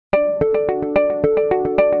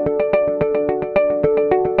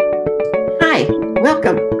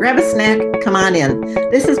Welcome. Grab a snack. Come on in.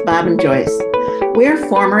 This is Bob and Joyce. We're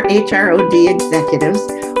former HROD executives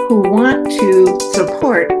who want to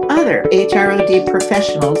support other HROD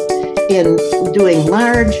professionals in doing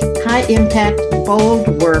large, high-impact, bold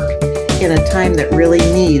work in a time that really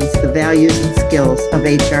needs the values and skills of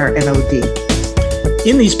HR and OD.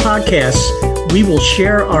 In these podcasts, we will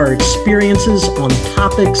share our experiences on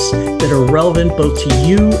topics that are relevant both to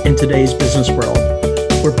you and today's business world.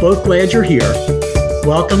 We're both glad you're here.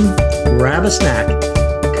 Welcome, grab a snack,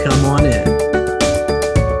 come on in.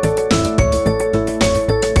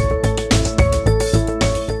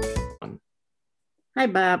 Hi,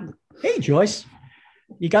 Bob. Hey, Joyce.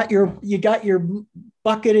 You got your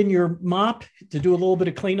bucket and your mop to do a little bit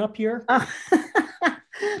of cleanup here? Oh,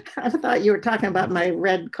 I thought you were talking about my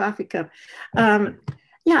red coffee cup. Yeah,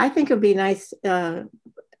 I think it would be nice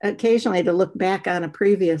occasionally to look back on a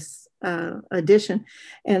previous edition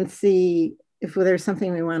and see if there's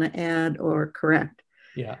something we want to add or correct.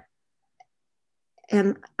 Yeah.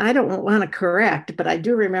 And I don't want to correct, but I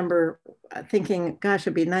do remember thinking, gosh,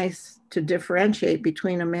 it'd be nice to differentiate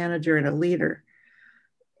between a manager and a leader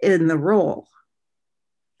in the role.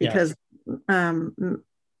 Because being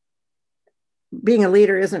a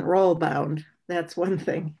leader isn't role bound. That's one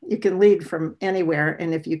thing. You can lead from anywhere.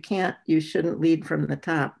 And if you can't, you shouldn't lead from the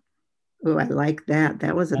top. Oh, I like that.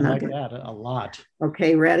 That was a nugget. I like that a lot.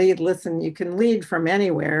 Okay, ready? Listen, you can lead from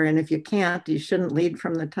anywhere. And if you can't, you shouldn't lead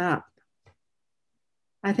from the top.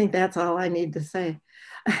 I think that's all I need to say,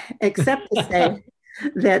 except to say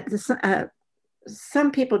that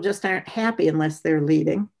some people just aren't happy unless they're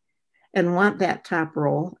leading and want that top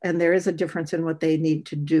role. And there is a difference in what they need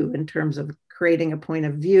to do in terms of creating a point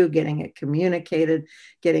of view, getting it communicated,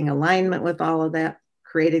 getting alignment with all of that,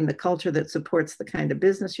 creating the culture that supports the kind of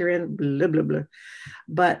business you're in, blah, blah, blah.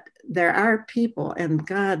 But there are people, and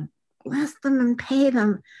God bless them and pay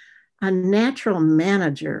them, a natural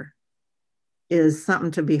manager is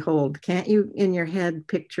something to behold. Can't you in your head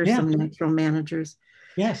picture some natural managers?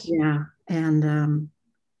 Yes. Yeah. And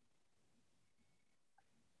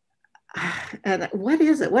what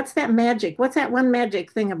is it? What's that magic? What's that one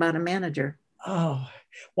magic thing about a manager? Oh,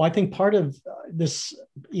 well, I think part of this,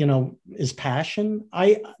 is passion.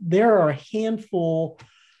 There are a handful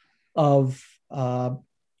of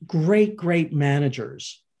great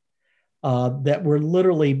managers that were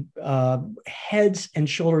literally heads and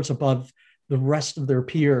shoulders above the rest of their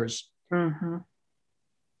peers. Mm-hmm.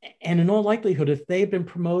 And in all likelihood, if they've been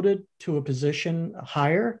promoted to a position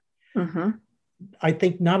higher, mm-hmm. I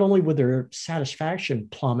think not only would their satisfaction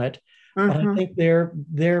plummet, but I think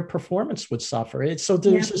their performance would suffer. So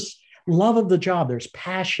there's this love of the job. There's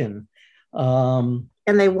passion. And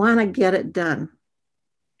they want to get it done.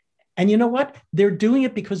 And you know what? They're doing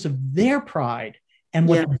it because of their pride and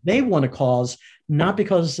what they want to cause, not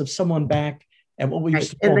because of someone back at what we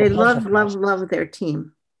used to call. And they love their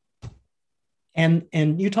team. And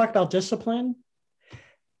you talk about discipline.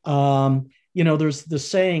 There's the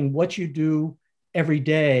saying, what you do every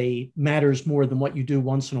day matters more than what you do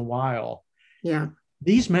once in a while. Yeah.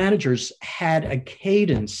 These managers had a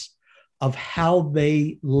cadence of how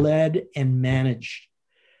they led and managed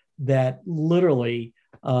that literally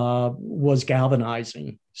was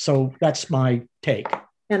galvanizing. So that's my take.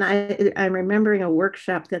 And I'm remembering a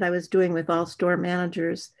workshop that I was doing with all store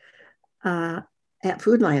managers at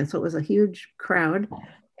Food Lion. So it was a huge crowd.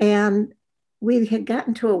 And we had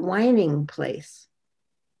gotten to a whining place.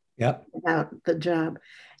 Yep. About the job.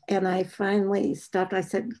 And I finally stopped. I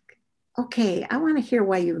said, okay, I want to hear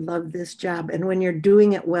why you love this job. And when you're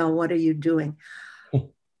doing it well, what are you doing?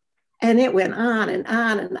 And it went on and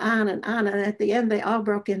on and on and on. And at the end, they all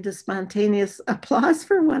broke into spontaneous applause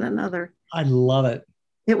for one another. I love it.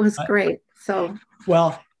 It was great. So,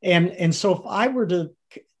 well, and so if I were to,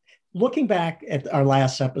 looking back at our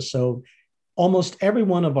last episode, almost every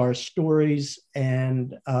one of our stories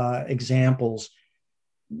and examples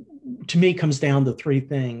to me comes down to three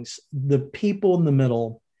things: the people in the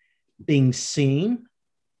middle being seen,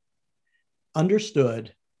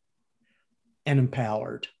 understood, and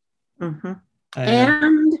empowered. Mm-hmm.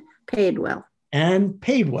 And paid well. And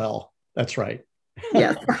paid well. That's right.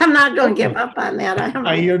 Yes, I'm not going to give up on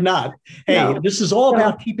that. You're not. Hey, this is all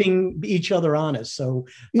about keeping each other honest. So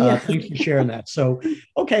thanks for sharing that. So,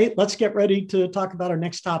 okay, let's get ready to talk about our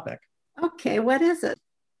next topic. Okay, what is it?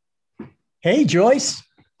 Hey, Joyce.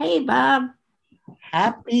 Hey, Bob.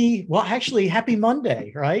 Happy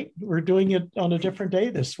Monday, right? We're doing it on a different day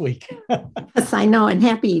this week. Yes, I know. And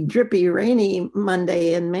happy drippy, rainy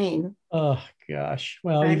Monday in Maine. Oh, gosh.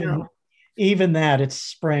 Well, even that, it's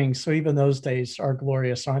spring. So even those days are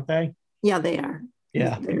glorious, aren't they? Yeah, they are.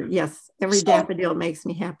 Yeah. Yes, every daffodil makes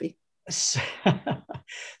me happy. So,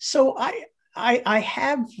 so I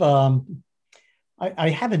have I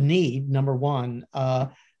have a need, number one,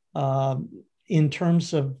 in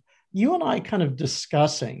terms of you and I kind of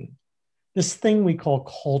discussing this thing we call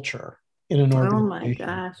culture in an Oh my organization.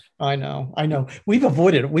 gosh. I know. We've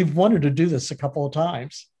avoided it. We've wanted to do this a couple of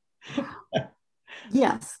times.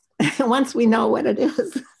 Yes, once we know what it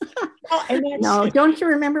is. Well, and that's No, don't you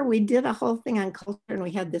remember we did a whole thing on culture and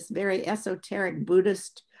we had this very esoteric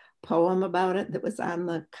Buddhist poem about it that was on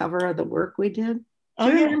the cover of the work we did? Do oh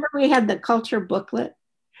you yeah, remember we had the culture booklet,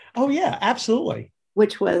 oh yeah, absolutely.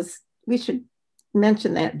 which was, we should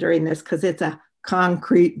mention that during this because it's a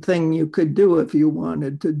concrete thing you could do if you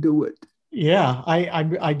wanted to do it. Yeah,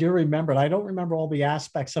 I do remember it. I don't remember all the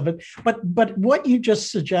aspects of it, but what you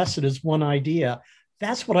just suggested is one idea.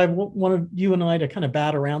 That's what I wanted you and I to kind of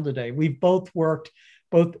bat around today. We've both worked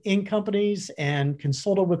both in companies and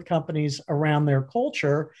consulted with companies around their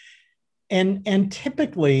culture, and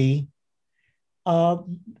typically uh,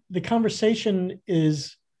 the conversation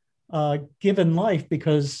is given life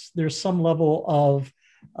because there's some level of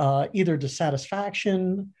either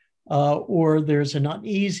dissatisfaction or there's an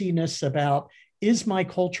uneasiness about is my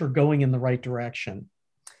culture going in the right direction?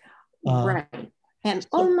 Right. And So,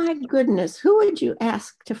 oh my goodness, who would you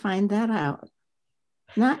ask to find that out?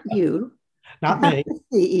 Not you, not not me. the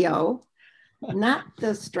CEO, not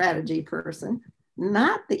the strategy person,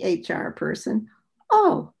 not the HR person.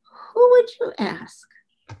 Oh, who would you ask?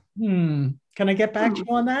 Can I get back to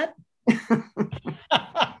you on that?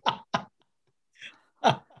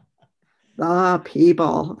 The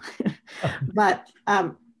people. But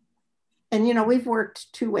and you know, we've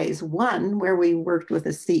worked two ways. One, where we worked with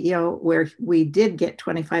a CEO where we did get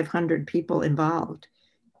 2,500 people involved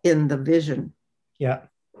in the vision. Yeah.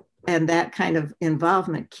 And that kind of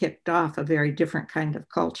involvement kicked off a very different kind of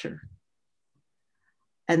culture.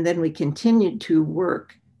 And then we continued to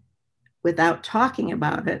work without talking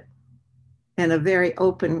about it in a very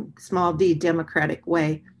open, small d democratic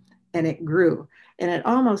way. And it grew. And it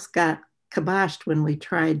almost got kiboshed when we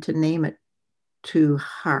tried to name it too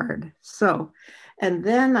hard. So, and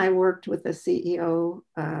then I worked with a CEO,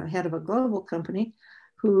 head of a global company,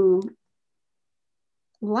 who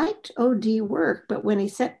liked OD work, but when he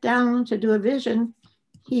sat down to do a vision,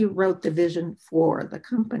 he wrote the vision for the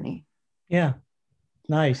company. Yeah.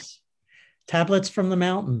 Nice. Tablets from the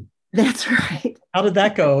mountain. That's right. How did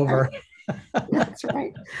that go over? That's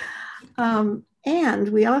right. And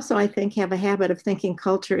we also, I think, have a habit of thinking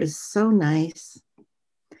culture is so nice.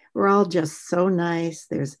 We're all just so nice.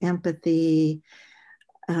 There's empathy.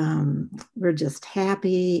 We're just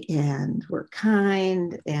happy and we're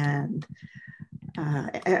kind, and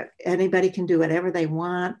anybody can do whatever they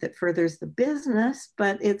want that furthers the business,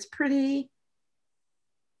 but it's pretty,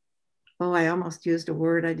 oh, I almost used a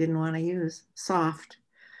word I didn't want to use, soft.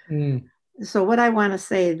 So what I want to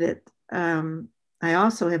say that I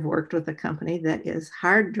also have worked with a company that is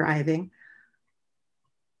hard driving,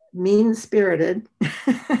 mean spirited,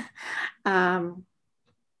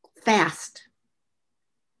 fast.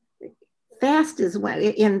 Fast is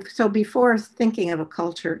when, so before thinking of a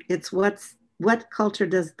culture, it's what culture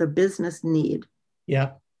does the business need?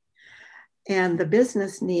 Yeah. And the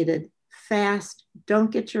business needed fast,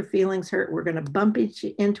 don't get your feelings hurt. We're going to bump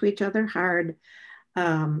into each other hard.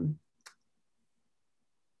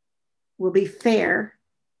 We'll be fair,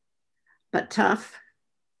 but tough.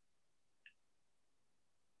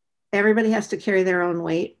 Everybody has to carry their own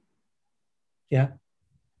weight. Yeah.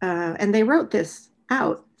 And they wrote this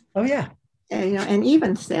out. Oh yeah. And, you know, and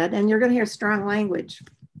even said, and you're going to hear strong language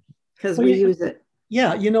because we use it.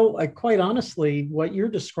 Yeah, you know, quite honestly, what you're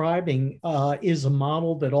describing is a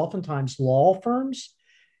model that oftentimes law firms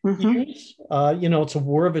use. You know, it's a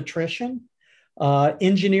war of attrition.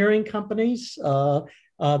 Engineering companies,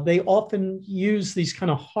 they often use these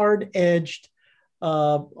kind of hard-edged,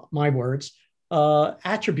 my words,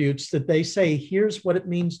 attributes that they say, here's what it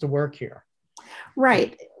means to work here.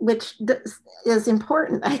 Right, which is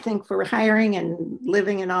important, I think, for hiring and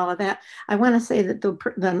living and all of that. I want to say that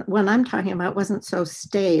the one I'm talking about wasn't so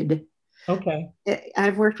staid. Okay.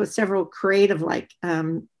 I've worked with several creative, like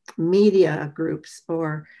media groups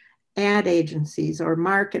or ad agencies or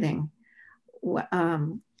marketing.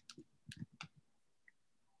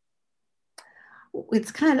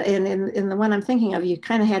 It's kind of, in the one I'm thinking of, you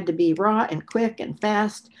kind of had to be raw and quick and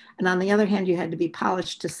fast. And on the other hand, you had to be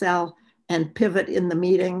polished to sell and pivot in the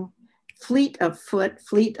meeting, fleet of foot,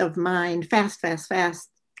 fleet of mind, fast, fast, fast,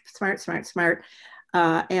 smart, smart, smart.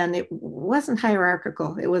 And it wasn't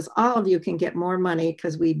hierarchical. It was all of you can get more money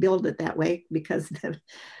because we build it that way, because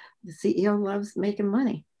The CEO loves making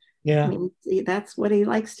money. Yeah. I mean, that's what he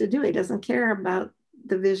likes to do. He doesn't care about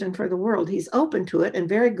the vision for the world. He's open to it and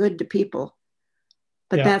very good to people,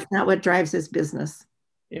 but that's not what drives his business.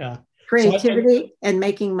 Yeah. Creativity and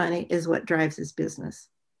making money is what drives his business.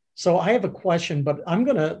 So I have a question, but I'm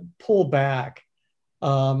going to pull back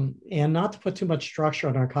and not to put too much structure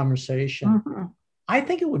on our conversation. Mm-hmm. I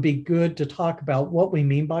think it would be good to talk about what we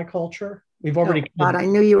mean by culture. We've already. I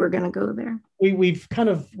knew you were going to go there. We've kind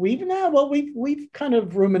of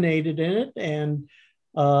ruminated in it, and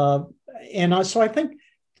so I think,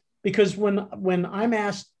 because when I'm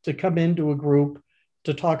asked to come into a group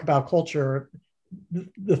to talk about culture,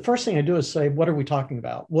 the first thing I do is say, what are we talking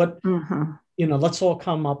about? What, mm-hmm. Let's all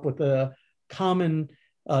come up with a common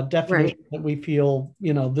definition that we feel,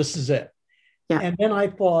 this is it. Yeah. And then I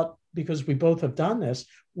thought, because we both have done this,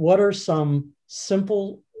 what are some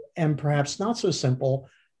simple and perhaps not so simple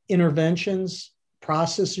interventions,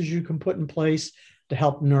 processes you can put in place to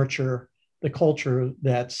help nurture the culture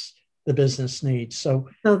that's the business needs? So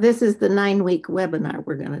this is the 9-week webinar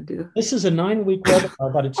we're going to do. This is a 9-week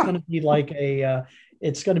webinar, but it's going to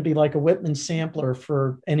be like a Whitman sampler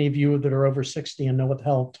for any of you that are over 60 and know what the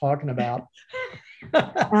hell I'm talking about.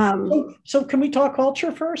 So can we talk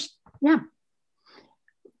culture first? Yeah.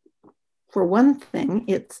 For one thing,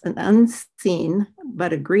 it's an unseen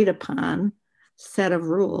but agreed upon set of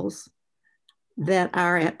rules that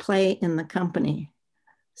are at play in the company.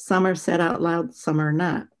 Some are said out loud, some are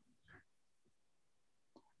not.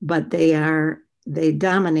 But they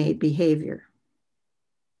dominate behavior.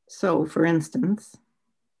 So, for instance,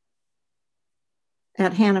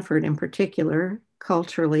 at Hannaford in particular,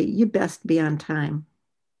 culturally, you best be on time.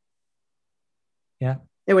 Yeah.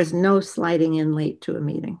 There was no sliding in late to a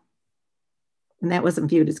meeting. And that wasn't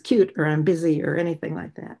viewed as cute or I'm busy or anything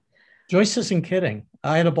like that. Joyce isn't kidding.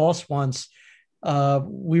 I had a boss once.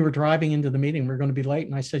 We were driving into the meeting. We were going to be late.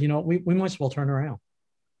 And I said, we might as well turn around.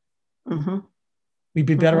 Mm-hmm. We'd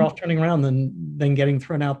be better off turning around than getting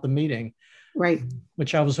thrown out the meeting. Right.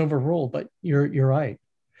 Which I was overruled, but you're right.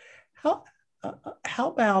 How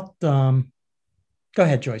about, go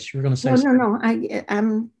ahead, Joyce, you were going to say something. No,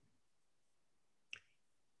 I'm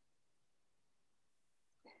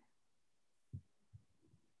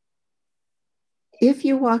if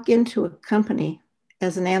you walk into a company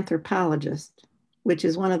as an anthropologist, which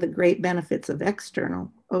is one of the great benefits of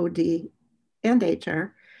external OD and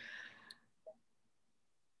HR,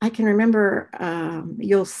 I can remember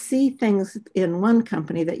you'll see things in one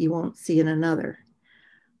company that you won't see in another.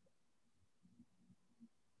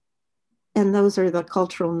 And those are the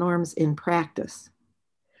cultural norms in practice.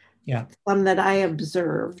 Yeah. One that I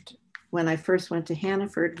observed when I first went to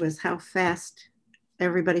Hannaford was how fast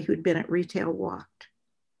everybody who'd been at retail walked.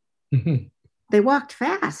 Mm-hmm. They walked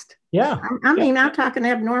fast. Yeah. I mean, I'm talking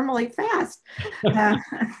abnormally fast. That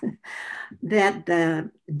the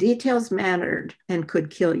details mattered and could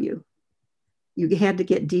kill you. You had to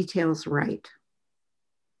get details right.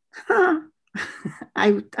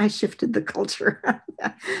 I shifted the culture.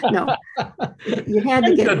 No, you had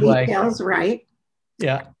to get details right.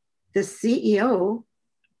 Yeah. The CEO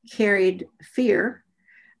carried fear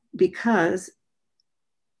because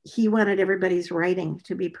he wanted everybody's writing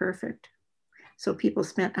to be perfect. So people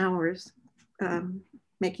spent hours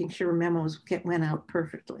making sure memos went out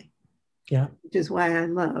perfectly. Yeah. Which is why I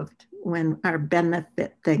loved when our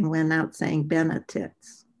benefit thing went out saying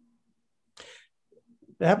benefits.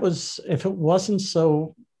 That was, if it wasn't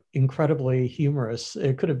so incredibly humorous,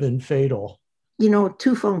 it could have been fatal.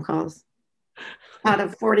 2 phone calls. Out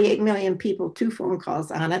of 48 million people, 2 phone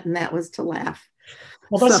calls on it, and that was to laugh.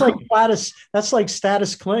 Well, that's like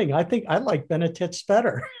status cling. I think I like Benetit's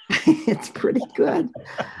better. It's pretty good.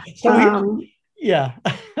 Yeah.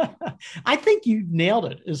 I think you nailed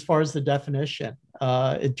it as far as the definition.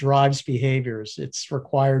 It drives behaviors. It's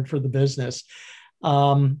required for the business.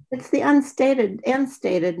 It's the unstated and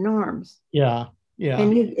stated norms. Yeah. Yeah.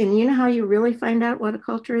 And you know how you really find out what a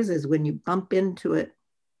culture is when you bump into it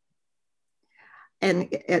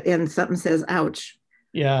and something says, ouch.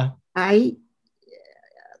 Yeah.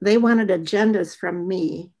 They wanted agendas from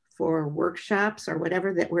me for workshops or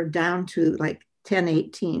whatever that were down to like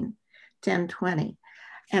 10:18, 10:20.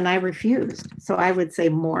 And I refused. So I would say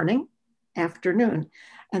morning, afternoon.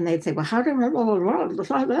 And they'd say, well, how do when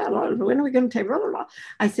are we going to take?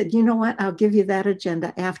 I said, you know what? I'll give you that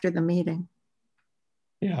agenda after the meeting.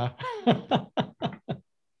 Yeah.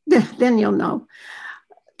 Then you'll know.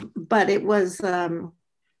 But it was, I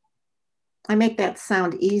make that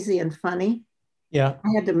sound easy and funny. Yeah. I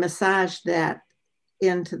had to massage that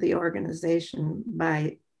into the organization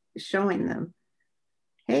by showing them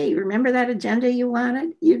Hey, remember that agenda you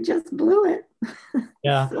wanted? You just blew it.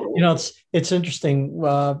 Yeah, So, it's interesting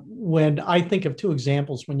when I think of two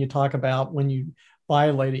examples when you talk about when you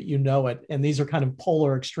violate it, you know it, and these are kind of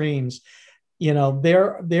polar extremes.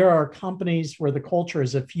 There are companies where the culture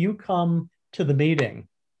is if you come to the meeting,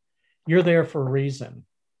 you're there for a reason,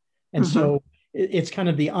 and mhm, so it's kind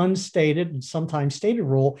of the unstated and sometimes stated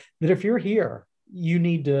rule that if you're here, you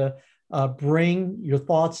need to bring your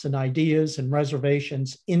thoughts and ideas and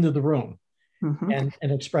reservations into the room mhm.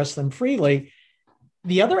 and express them freely.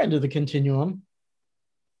 The other end of the continuum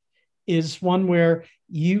is one where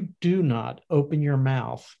you do not open your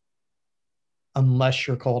mouth unless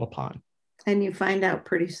you're called upon. And you find out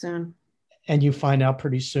pretty soon. And you find out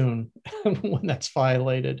pretty soon when that's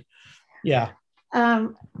violated. Yeah.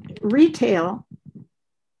 Um, Retail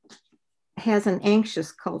has an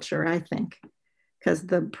anxious culture, I think, because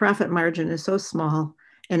the profit margin is so small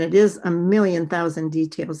and it is a million thousand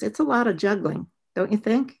details. It's a lot of juggling, don't you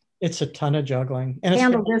think? It's a ton of juggling. And it's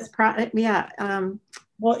Handle this product, yeah.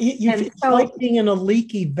 well, And it's so, like being in a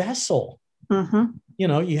leaky vessel. mhm.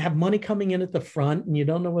 You have money coming in at the front and you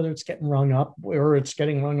don't know whether it's getting rung up or it's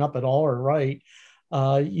getting rung up at all or right.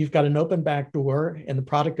 You've got an open back door and the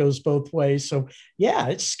product goes both ways. So, yeah,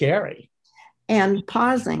 it's scary. And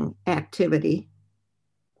pausing activity,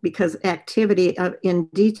 because activity in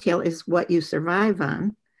detail is what you survive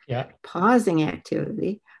on. Yeah. Pausing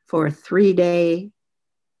activity for a 3-day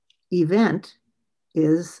event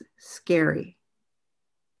is scary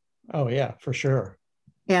Oh, yeah, for sure.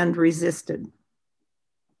 and resisted.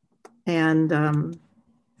 And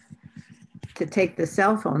to take the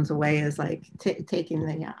cell phones away is like taking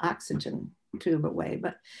the oxygen tube away.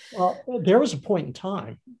 But well, there was a point in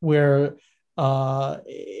time where,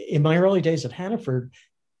 in my early days at Hannaford,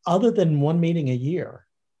 other than one meeting a year,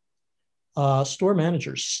 store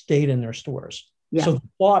managers stayed in their stores. yeah, So the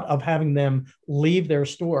thought of having them leave their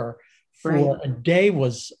store right. for a day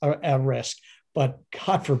was a risk, but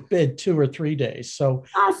God forbid 2 or 3 days. So,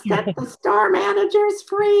 I'll set the store managers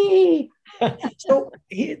free. so,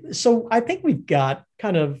 so I think we've got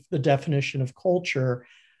kind of the definition of culture.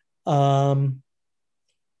 Um,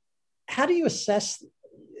 how do you assess?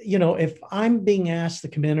 If I'm being asked to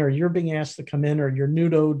come in, or you're being asked to come in, or you're new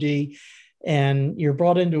to OD, and you're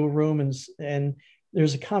brought into a room and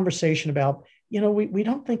there's a conversation about, we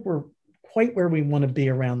don't think we're quite where we want to be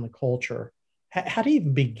around the culture. How do you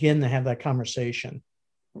even begin to have that conversation?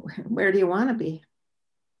 Where do you want to be?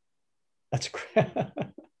 That's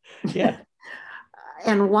yeah,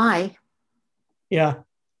 And why? yeah,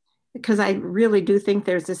 Because I really do think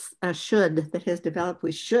there's this should that has developed.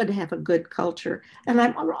 We should have a good culture. And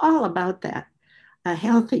I'm all about that, a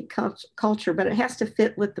healthy culture, but it has to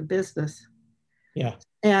fit with the business. yeah.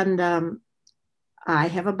 And I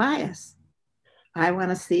have a bias. I want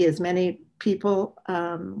to see as many people.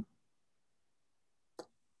 I'm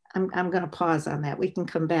going to pause on that. We can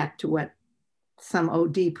come back to what some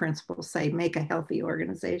OD principles say, make a healthy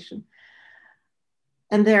organization.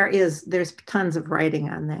 And there's tons of writing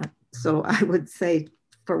on that. So I would say,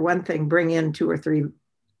 for one thing, bring in 2 or 3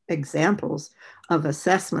 examples of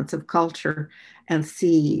assessments of culture and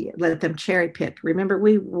let them cherry pick. Remember,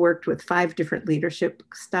 we worked with 5 different leadership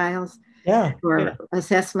styles Yeah, or yeah.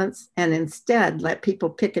 assessments, and instead let people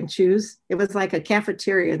pick and choose. It was like a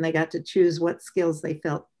cafeteria, and they got to choose what skills they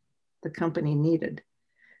felt the company needed.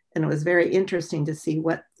 And it was very interesting to see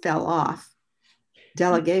what fell off.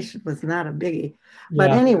 Delegation was not a biggie. But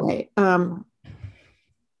Yeah. anyway,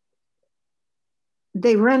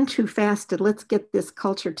 they run too fast to let's get this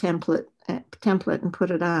culture template and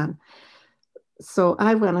put it on. So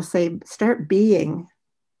I want to say start being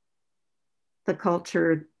the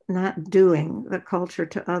culture, not doing the culture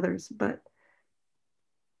to others. But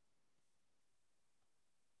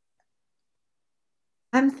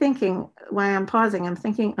I'm thinking, while I'm pausing, I'm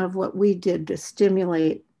thinking of what we did to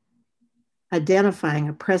stimulate identifying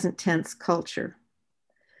a present tense culture.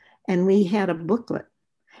 And we had a booklet,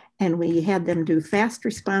 and we had them do fast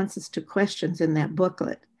responses to questions in that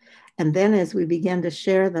booklet. And then as we began to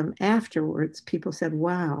share them afterwards, people said,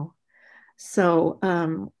 wow. So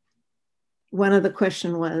one of the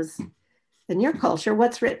question was, in your culture,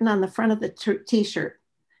 what's written on the front of the t-shirt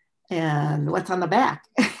and what's on the back?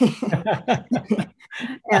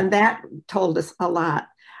 And that told us a lot.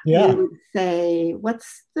 We Yeah. would say,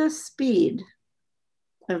 what's the speed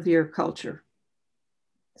of your culture?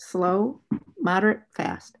 Slow, moderate,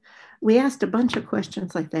 fast. We asked a bunch of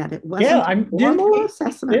questions like that. It Yeah, wasn't a didn't formal we?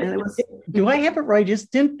 assessment, and it was. Do I have it right?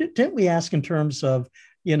 Didn't we ask in terms of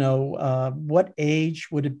what age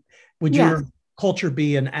would Yes, your culture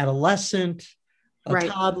be an adolescent? a Right.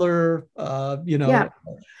 toddler, Yeah.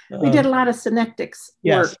 We did a lot of synectics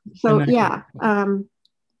yes, work. So yeah.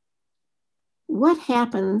 What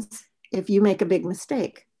happens if you make a big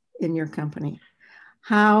mistake in your company?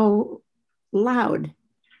 How loud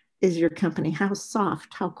is your company? How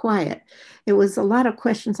soft? How quiet? It was a lot of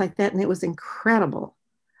questions like that, and it was incredible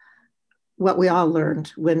what we all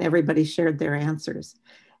learned when everybody shared their answers.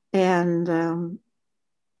 And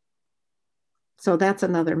so that's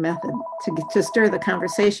another method to stir the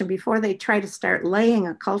conversation before they try to start laying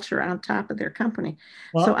a culture on top of their company.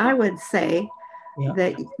 Well, so I would say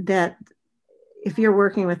that if you're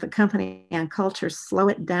working with a company on culture, slow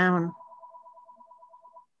it down.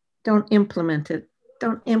 Don't implement it.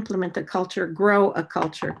 Don't implement a culture, grow a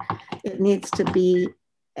culture. It needs to be,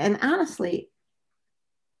 and honestly,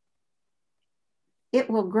 it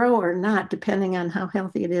will grow or not depending on how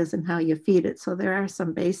healthy it is and how you feed it. So there are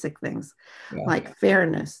some basic things like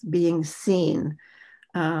fairness, being seen,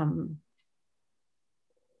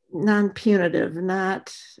 non-punitive,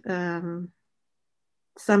 not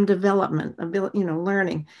some development,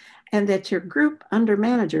 learning, and that your group under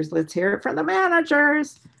managers, let's hear it from the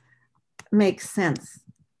managers, makes sense.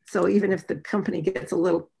 So even if the company gets a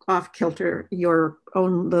little off kilter, your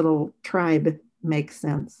own little tribe makes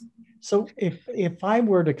sense. So if I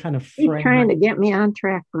were to kind of frame, you're trying to get me on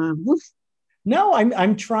track, Bob. No,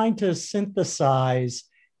 I'm trying to synthesize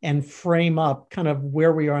and frame up kind of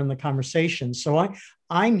where we are in the conversation. So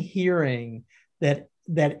I'm hearing that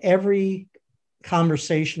every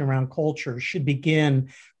conversation around culture should begin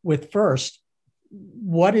with, first,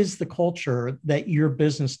 what is the culture that your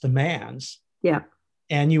business demands? Yeah.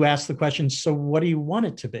 And you ask the question, so what do you want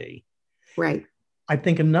it to be? Right. I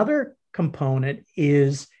think another component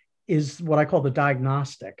is what I call the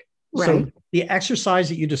diagnostic. Right. So the exercise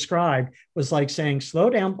that you described was like saying, slow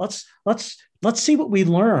down. Let's see what we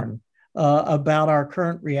learn about our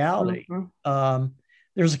current reality. Mm-hmm.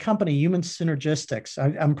 There's a company, Human Synergistics.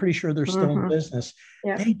 I'm pretty sure they're still in business.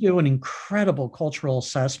 Yeah. They do an incredible cultural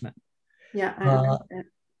assessment. Yeah, I remember that.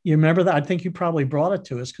 You remember that? I think you probably brought it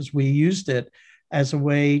to us because we used it as a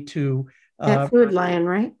way to that Food Lion,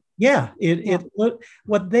 right? Yeah,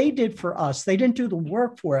 what they did for us, they didn't do the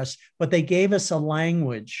work for us, but they gave us a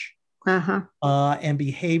language and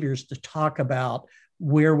behaviors to talk about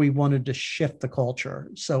where we wanted to shift the culture.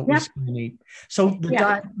 So it was neat. So the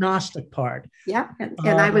diagnostic part. Yeah, and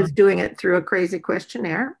I was doing it through a crazy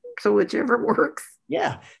questionnaire. So whichever works.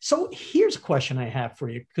 Yeah. So here's a question I have for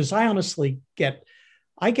you, because I honestly get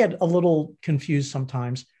a little confused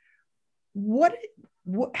sometimes.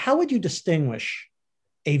 How would you distinguish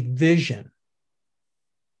a vision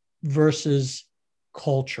versus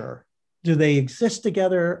culture? Do they exist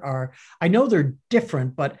together? Or I know they're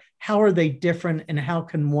different, but how are they different, and how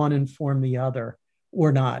can one inform the other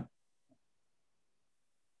or not?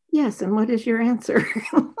 Yes, and what is your answer?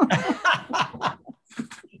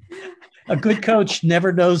 A good coach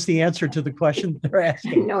never knows the answer to the question they're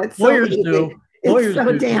asking. No, it's lawyers so do. Lawyers it's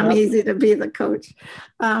so do. Damn easy to be the coach.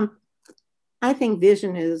 I think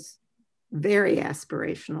vision is very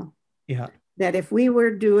aspirational. Yeah. That if we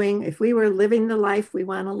were living the life we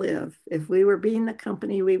want to live, if we were being the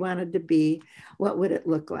company we wanted to be, what would it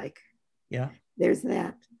look like? Yeah. There's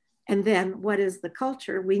that. And then what is the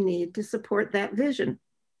culture we need to support that vision,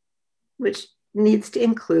 which needs to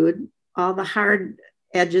include all the hard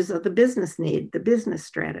edges of the business need, the business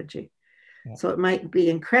strategy. Yeah. So it might be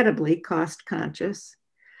incredibly cost conscious.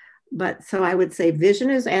 But so I would say vision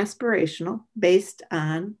is aspirational, based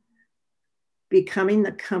on becoming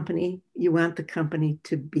the company you want the company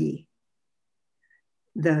to be.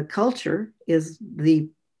 The culture is the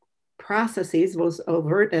processes, both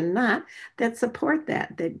overt and not, that support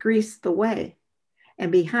that grease the way.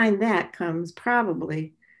 And behind that comes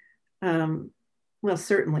probably,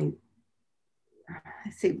 certainly, I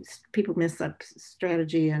see people miss up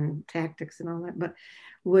strategy and tactics and all that, but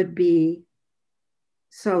would be,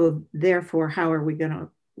 so therefore, how are we going to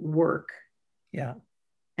work? Yeah.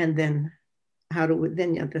 And then how do we,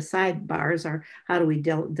 then the sidebars are, how do we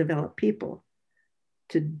develop people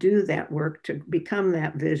to do that work, to become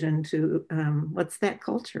that vision, to what's that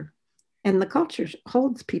culture? And the culture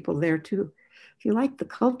holds people there too. If you like the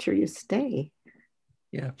culture, you stay.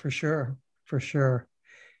 Yeah, for sure. For sure.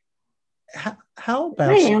 How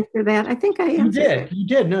about... Did I answer that? I think I answered that. You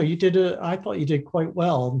did. No, you did. I thought you did quite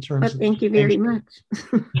well in terms of... Thank you very much.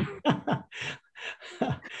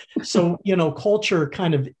 So, culture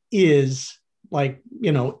kind of is like,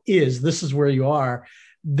 this is where you are.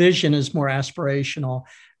 Vision is more aspirational.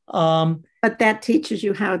 But that teaches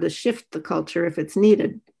you how to shift the culture if it's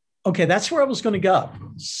needed. Okay, that's where I was going to go.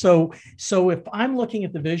 So if I'm looking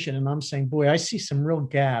at the vision and I'm saying, boy, I see some real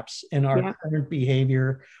gaps in our Yeah. current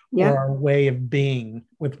behavior or Yeah. our way of being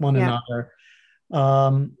with one Yeah. another,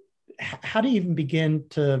 um, how do you even begin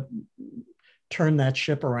to turn that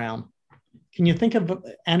ship around? Can you think of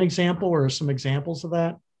an example or some examples of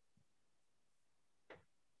that?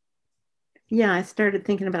 Yeah, I started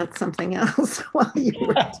thinking about something else while you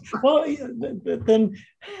were Well, then,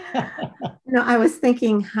 no, I was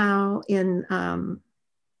thinking how in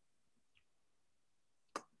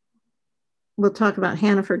we'll talk about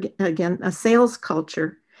Hannaford again, a sales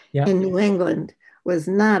culture yeah, in New England was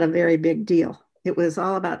not a very big deal. It was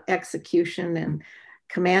all about execution and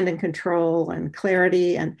command and control and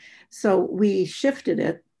clarity. And so we shifted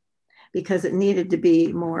it because it needed to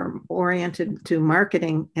be more oriented to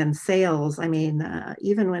marketing and sales. I mean,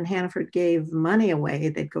 even when Hannaford gave money away,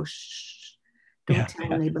 they'd go, shh, don't yeah,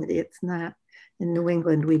 tell anybody. It's not in New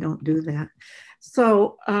England, we don't do that.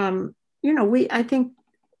 So, I think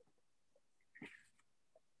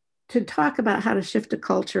to talk about how to shift a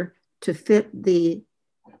culture to fit the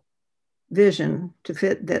vision, to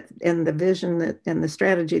fit that, and the vision that, and the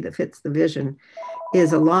strategy that fits the vision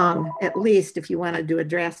is a long, at least if you want to do a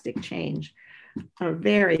drastic change, a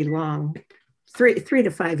very long 3 to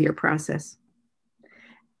 5 year process,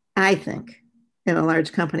 I think, in a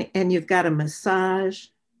large company. And you've got to massage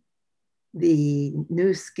the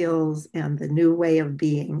new skills and the new way of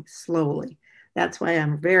being slowly. That's why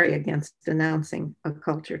I'm very against announcing a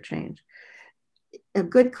culture change. A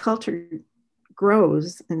good culture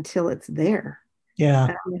grows until it's there. I yeah.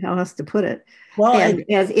 don't know how else to put it. Well, And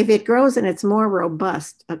as if it grows and it's more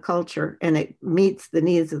robust, a culture, and it meets the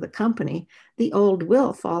needs of the company, the old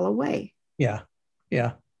will fall away. yeah,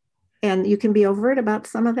 yeah. And you can be overt about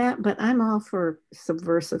some of that, but I'm all for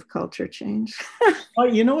subversive culture change. Well,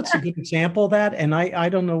 it's a good example of that. And I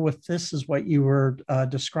don't know if this is what you were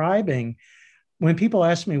describing. When people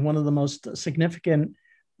ask me one of the most significant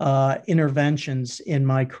interventions in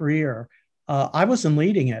my career, I wasn't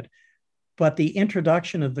leading it, but the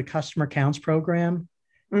introduction of the customer accounts program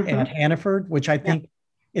at Mm-hmm. Hannaford, which I Yeah. think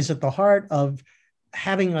is at the heart of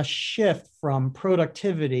having a shift from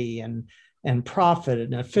productivity and profit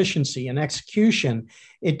and efficiency and execution.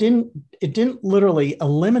 It didn't literally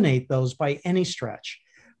eliminate those by any stretch,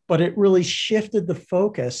 but it really shifted the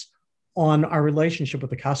focus on our relationship with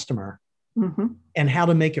the customer Mm-hmm. and how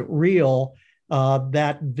to make it real,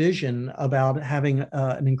 that vision about having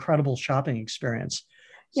an incredible shopping experience.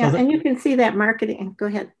 So Yeah. that, And you can see that marketing. Go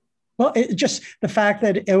ahead. well, just the fact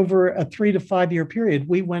that over a 3 to 5 year period,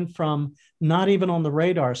 we went from not even on the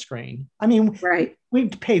radar screen. I mean, Right. we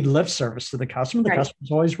paid lip service to the customer. The Right.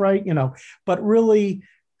 customer's always right, but really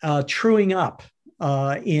truing up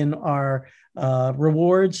in our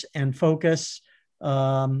rewards and focus.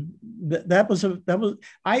 That was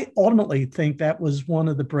I ultimately think that was one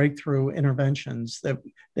of the breakthrough interventions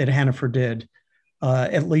that Hannaford did,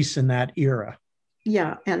 at least in that era.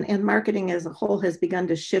 Yeah, and marketing as a whole has begun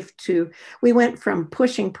to shift to, we went from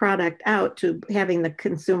pushing product out to having the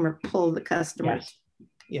consumer pull the Yes. customers,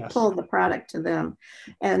 Yes. pull the product to them.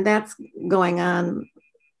 And that's going on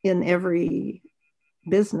in every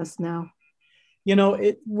business now.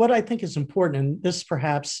 What I think is important, and this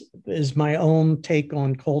perhaps is my own take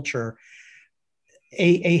on culture,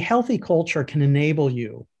 a healthy culture can enable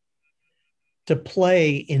you to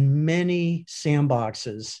play in many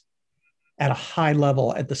sandboxes at a high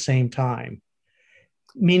level at the same time.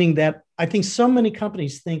 Meaning that I think so many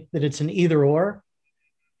companies think that it's an either or.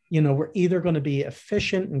 We're either going to be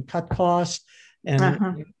efficient and cut costs and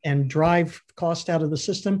Uh-huh. and drive cost out of the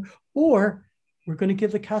system, or we're going to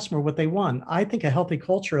give the customer what they want. I think a healthy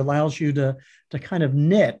culture allows you to kind of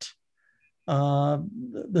knit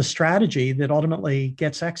the strategy that ultimately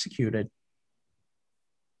gets executed.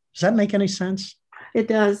 Does that make any sense? It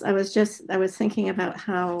does. I was thinking about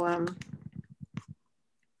how,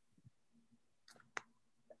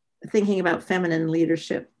 thinking about feminine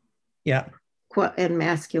leadership Yeah. and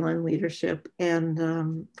masculine leadership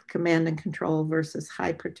and command and control versus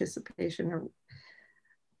high participation.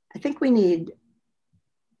 I think we need,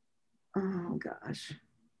 oh gosh,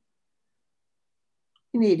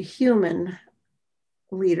 we need human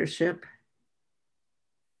leadership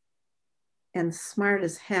and smart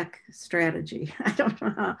as heck strategy. I don't know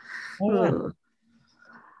how. Oh, yeah.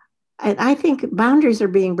 I think boundaries are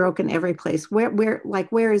being broken every place.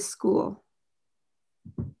 Where is school?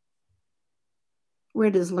 Where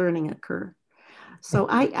does learning occur? So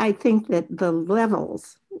I think that the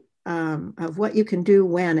levels of what you can do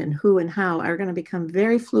when and who and how are going to become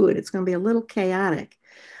very fluid. It's going to be a little chaotic,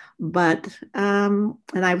 but and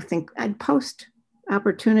I think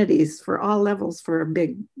opportunities for all levels for a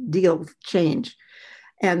big deal change.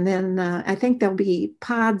 And then I think there'll be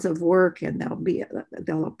pods of work, and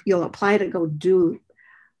you'll apply to go do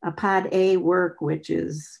a pod A work, which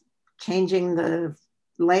is changing the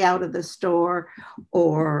layout of the store,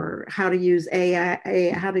 or how to use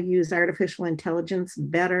AI, how to use artificial intelligence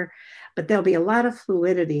better. But there'll be a lot of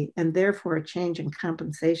fluidity, and therefore a change in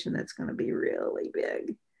compensation that's going to be really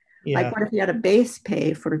big. Yeah. Like, what if you had a base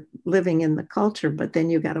pay for living in the culture, but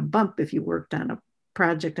then you got a bump if you worked on a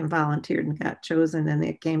project and volunteered and got chosen and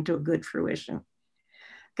it came to a good fruition?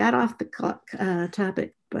 Got off the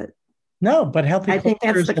topic, but no, but healthy. I think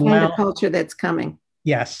that's the kind of culture that's coming.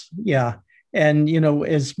 Yes, yeah, and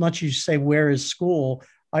as much as you say, where is school?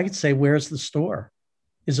 I could say, where's the store?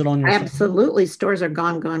 Is it on your Absolutely, phone? Stores are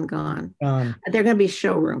gone. They're going to be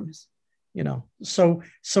showrooms. So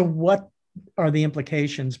what are the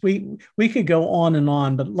implications? We could go on and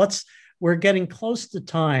on, but we're getting close to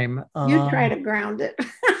time. You try to ground it.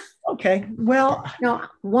 Okay. Well, no,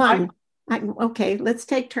 okay, let's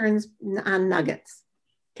take turns on nuggets.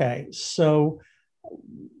 Okay. So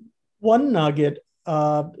one nugget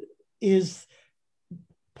is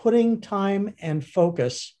putting time and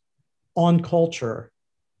focus on culture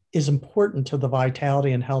is important to the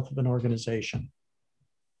vitality and health of an organization.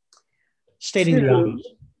 Stating the obvious.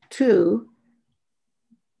 2,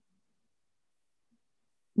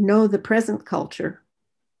 know the present culture,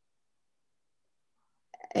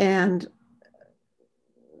 and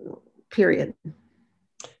period.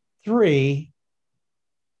 3,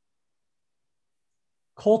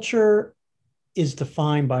 culture is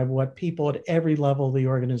defined by what people at every level of the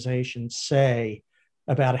organization say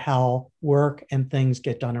about how work and things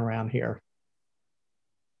get done around here.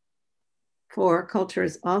 4, culture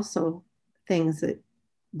is also things that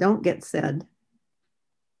don't get said,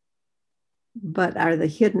 but are the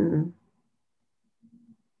hidden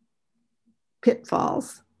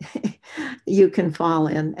pitfalls you can fall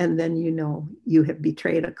in, and then you have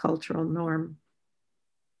betrayed a cultural norm.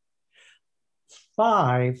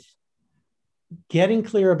 5, getting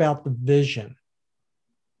clear about the vision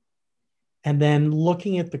and then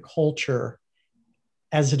looking at the culture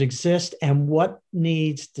as it exists and what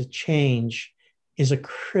needs to change is a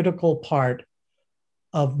critical part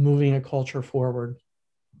of moving a culture forward.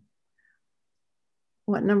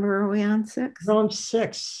 What number are we on? 6? We're on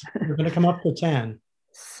 6. We're going to come up to 10.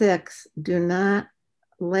 6, do not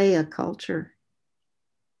lay a culture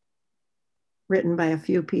written by a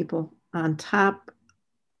few people on top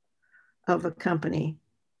of a company.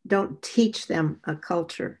 Don't teach them a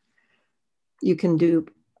culture. You can do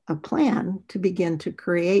a plan to begin to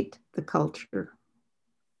create the culture.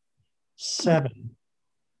 7,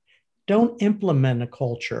 don't implement a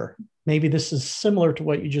culture. Maybe this is similar to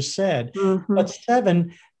what you just said, but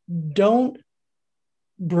 7, don't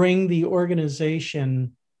bring the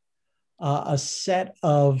organization a set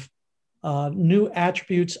of new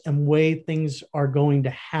attributes and way things are going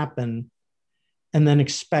to happen and then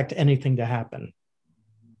expect anything to happen.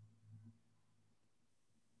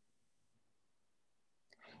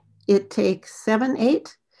 It takes 7,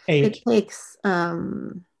 8? 8. It takes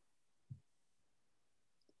 3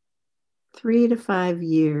 to 5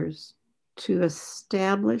 years to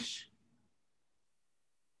establish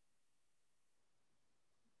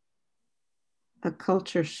a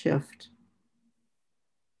culture shift,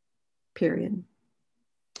 period.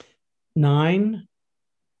 9,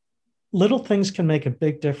 little things can make a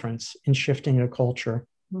big difference in shifting a culture.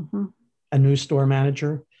 A new store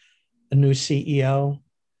manager, a new CEO,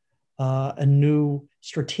 a new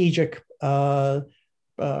strategic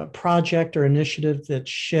project or initiative that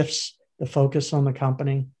shifts the focus on the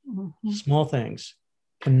company. Small things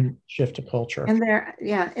can shift a culture. And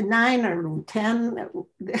 9 or 10.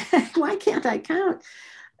 Why can't I count?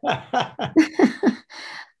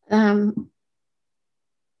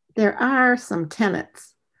 There are some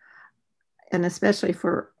tenets, and especially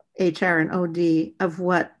for HR and OD, of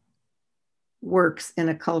what works in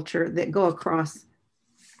a culture that go across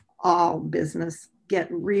all business. Get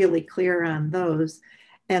really clear on those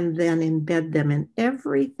and then embed them in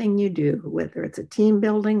everything you do, whether it's a team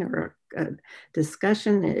building or a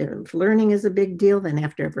discussion. If learning is a big deal, then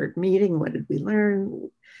after every meeting, what did we learn?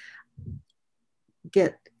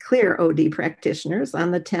 Get clear, OD practitioners,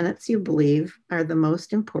 on the tenets you believe are the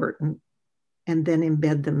most important, and then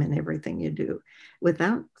embed them in everything you do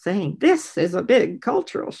without saying, this is a big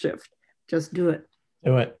cultural shift. Just do it.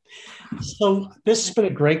 Do it. So this has been a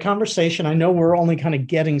great conversation. I know we're only kind of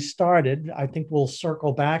getting started. I think we'll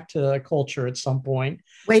circle back to culture at some point.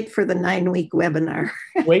 Wait for the 9-week webinar.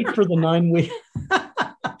 Wait for the 9-week.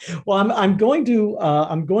 Well, I'm going to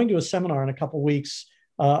a seminar in a couple of weeks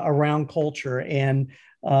around culture, and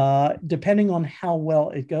depending on how well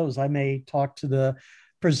it goes, I may talk to the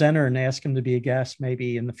presenter and ask him to be a guest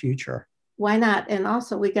maybe in the future. Why not? And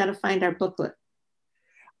also, we got to find our booklet.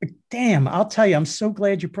 Damn, I'll tell you, I'm so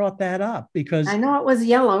glad you brought that up, because I know it was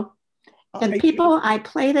yellow. And I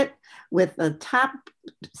played it with the top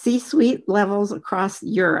C-suite levels across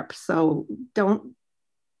Europe. So don't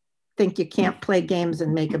think you can't play games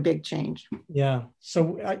and make a big change. Yeah.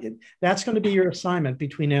 So that's going to be your assignment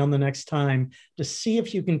between now and the next time, to see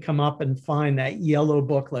if you can come up and find that yellow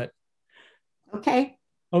booklet. Okay.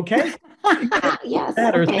 Okay. Yes.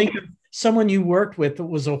 Or okay. think of someone you worked with that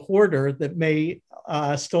was a hoarder that may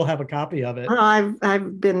still have a copy of it. Oh,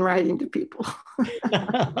 I've been writing to people.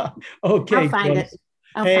 Okay. I'll find it.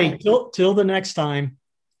 Hey, till the next time.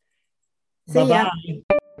 See ya.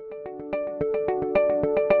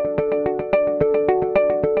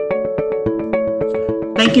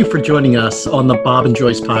 Thank you for joining us on the Bob and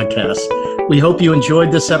Joyce podcast. We hope you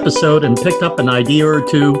enjoyed this episode and picked up an idea or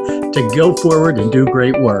two to go forward and do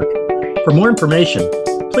great work. For more information,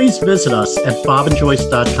 please visit us at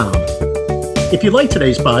bobandjoyce.com. If you like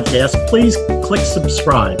today's podcast, please click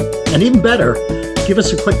subscribe. And even better, give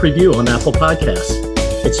us a quick review on Apple Podcasts.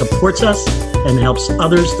 It supports us and helps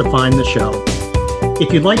others to find the show.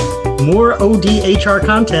 If you'd like more ODHR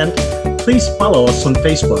content, please follow us on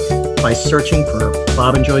Facebook by searching for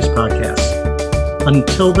Bob and Joyce Podcast.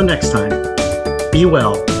 Until the next time, be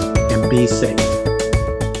well and be safe.